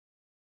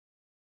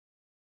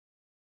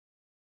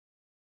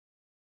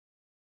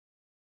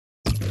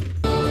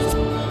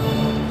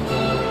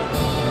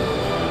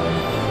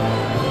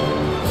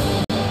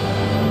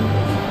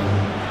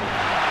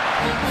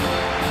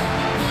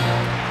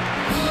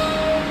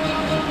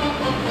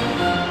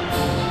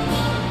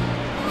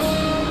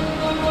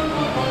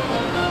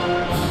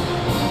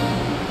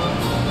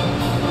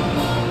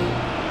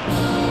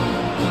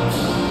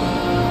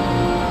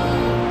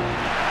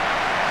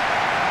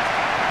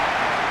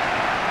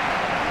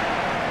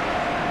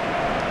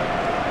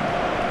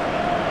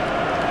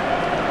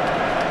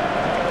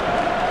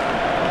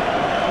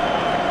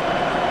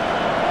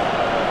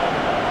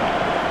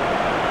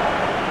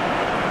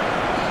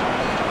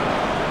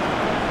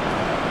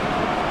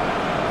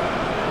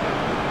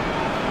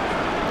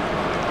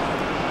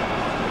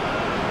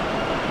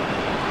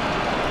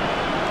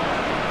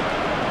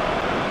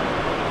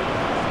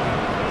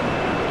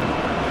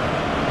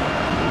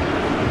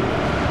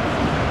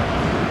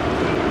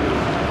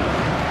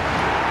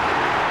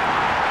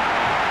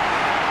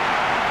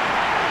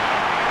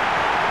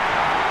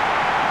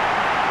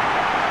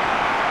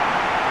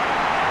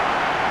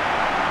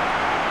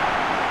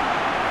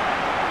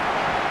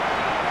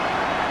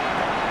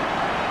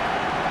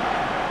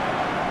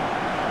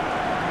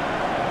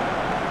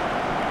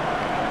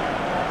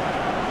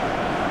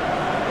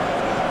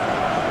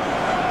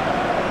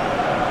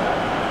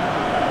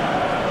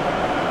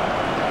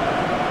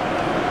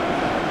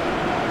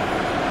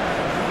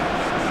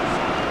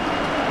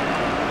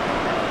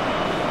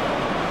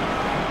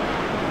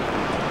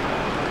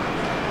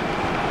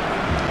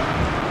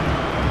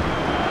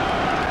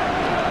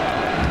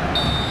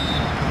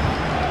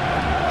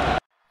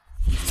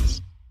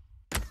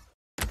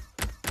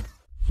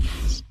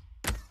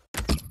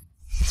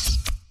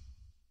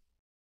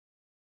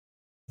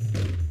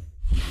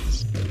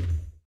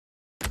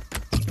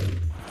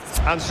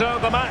And so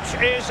the match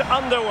is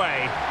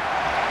underway.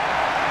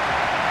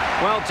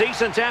 Well,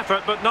 decent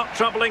effort, but not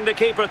troubling the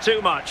keeper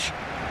too much.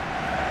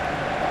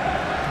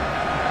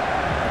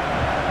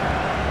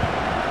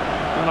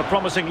 And a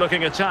promising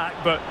looking attack,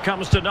 but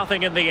comes to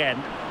nothing in the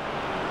end.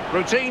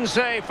 Routine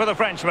save for the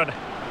Frenchman.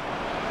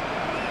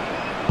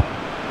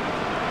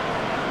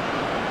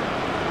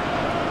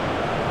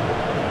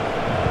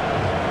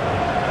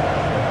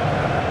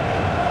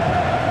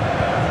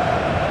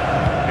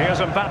 Here's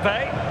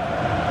Mbappe.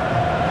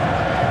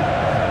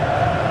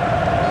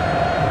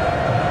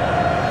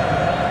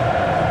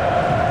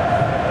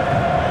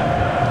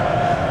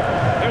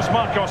 Here's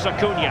Marcos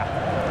Acuna.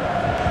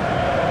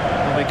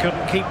 Well, they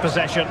couldn't keep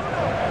possession.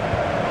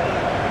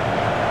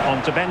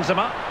 On to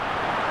Benzema.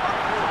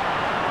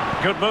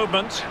 Good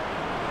movement.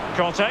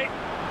 Conte.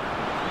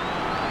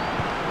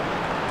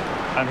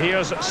 And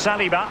here's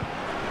Saliba.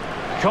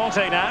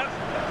 Conte now.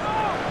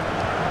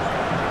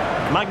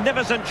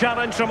 Magnificent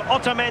challenge from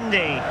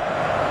Otamendi.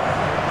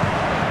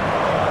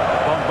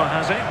 Pogba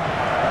has it.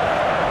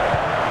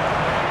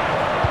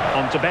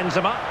 On to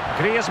Benzema.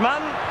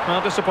 Griezmann.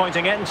 Well,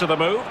 disappointing end to the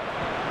move.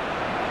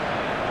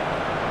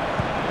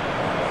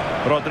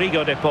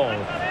 Rodrigo de Paul.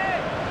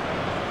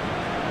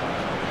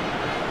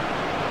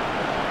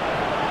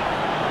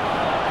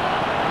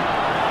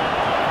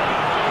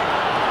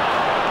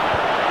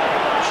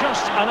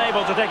 Just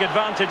unable to take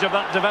advantage of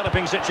that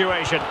developing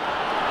situation.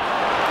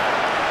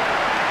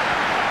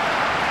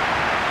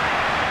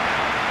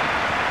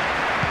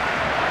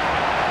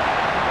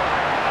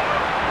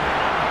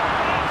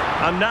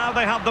 And now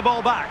they have the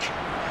ball back.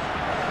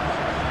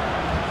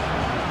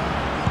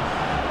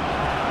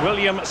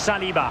 William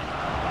Saliba.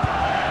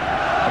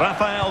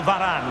 Rafael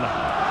Varane.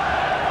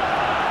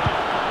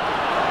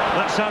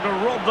 That's how to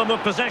rob them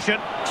of possession.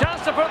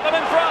 Chance to put them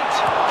in front.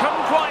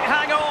 Couldn't quite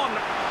hang on.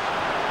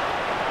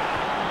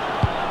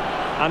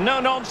 And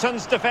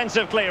no-nonsense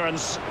defensive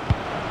clearance.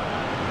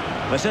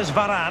 This is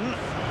Varane.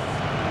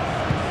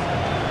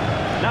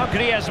 Now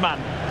Griezmann.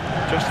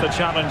 Just the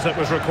challenge that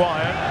was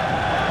required.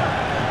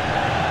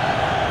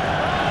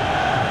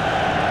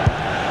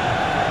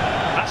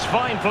 That's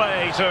fine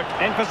play.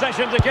 In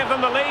possession to give them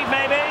the lead,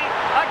 maybe.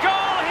 A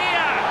goal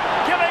here!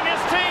 Giving his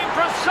team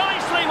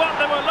precisely what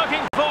they were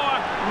looking for.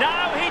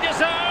 Now he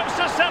deserves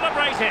to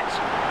celebrate it.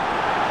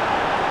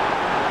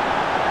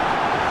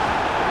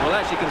 Well,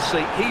 as you can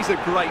see, he's a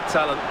great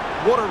talent.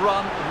 What a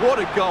run, what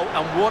a goal,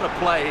 and what a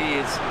player he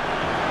is.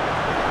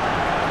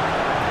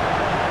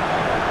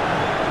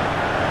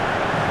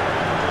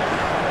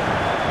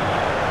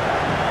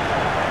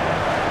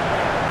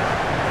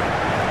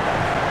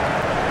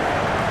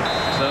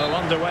 So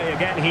underway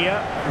again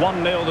here.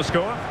 1-0 the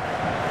score.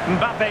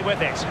 Mbappe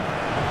with it.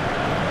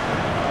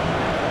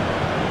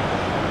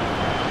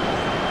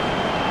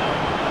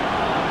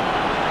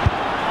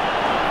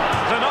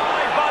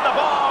 Denied by the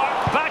bar.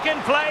 Back in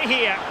play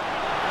here.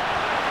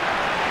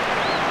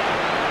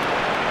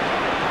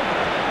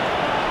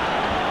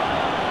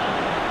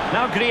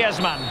 Now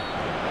Griezmann.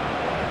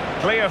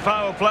 Clear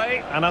foul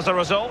play, and as a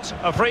result,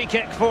 a free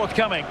kick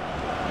forthcoming.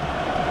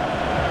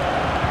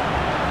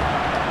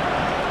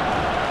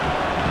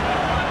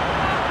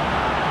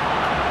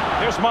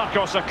 Here's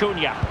Marcos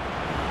Acuna.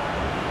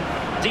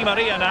 Di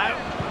Maria now.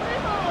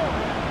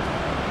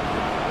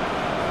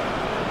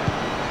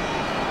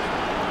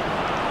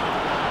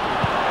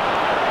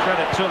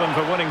 Credit to them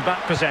for winning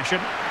back possession.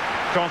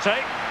 Conte.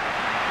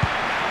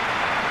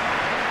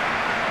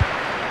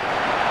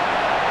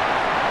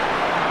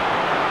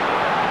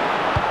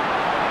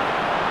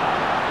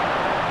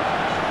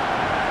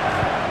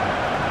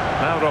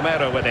 Now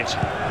Romero with it.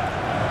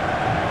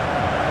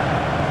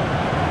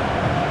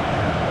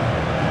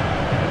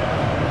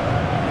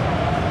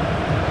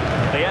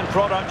 The end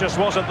product just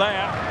wasn't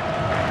there.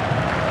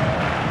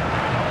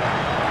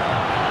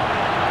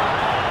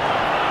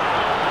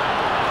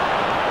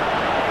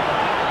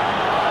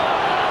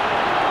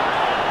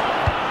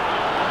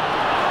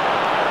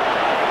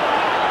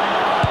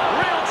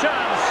 Real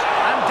chance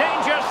and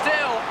danger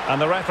still.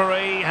 And the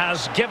referee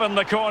has given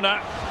the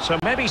corner. So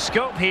maybe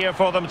scope here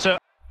for them to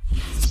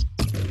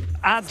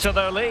add to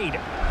their lead.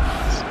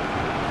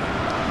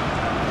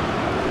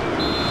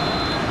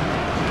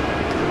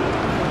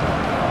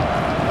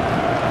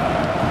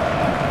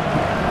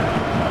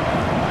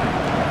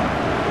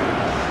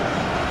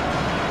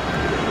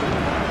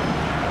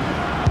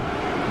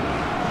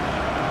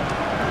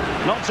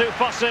 Not too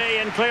fussy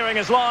in clearing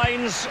his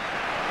lines.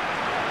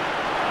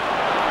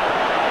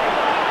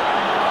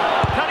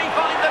 Can he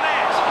find the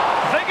net?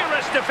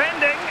 Vigorous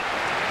defending.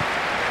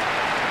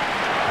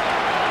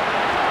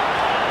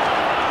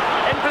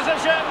 In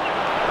position.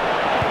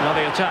 Now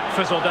the attack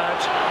fizzled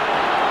out.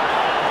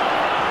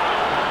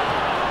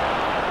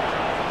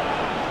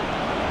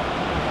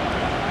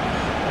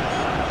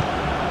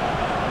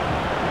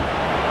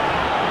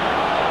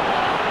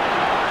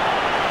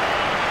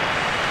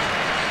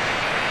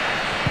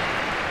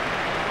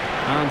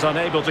 And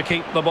unable to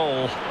keep the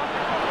ball.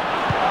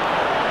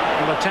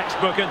 And the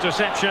textbook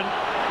interception.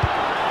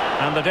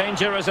 And the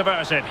danger is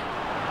averted.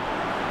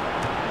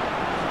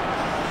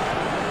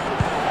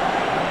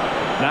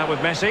 Now with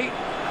Messi.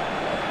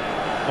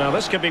 Now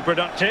this could be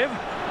productive.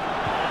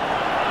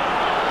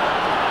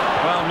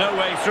 Well, no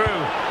way through.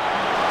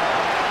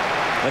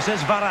 This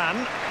is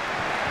Varane.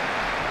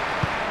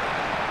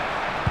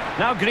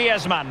 Now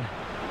Griezmann.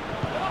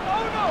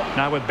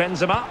 Now with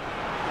Benzema.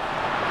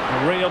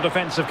 A real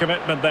defensive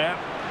commitment there.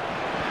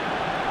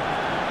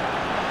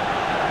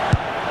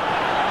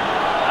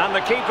 And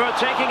the keeper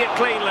taking it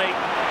cleanly.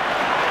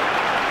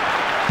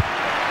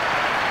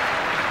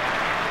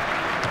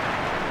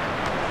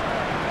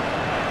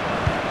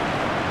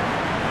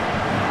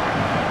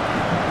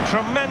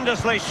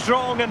 Tremendously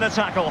strong in the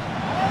tackle.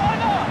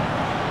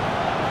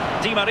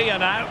 Di Maria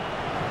now.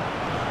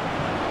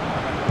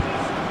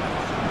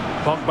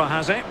 Pogba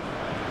has it.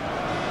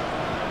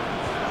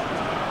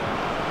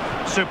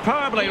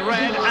 Superbly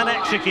read and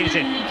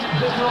executed.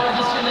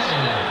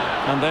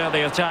 And there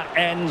the attack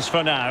ends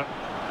for now.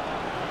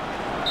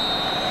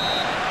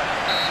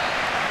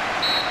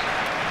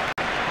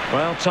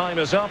 Well, time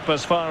is up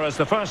as far as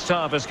the first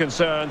half is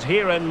concerned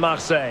here in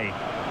Marseille.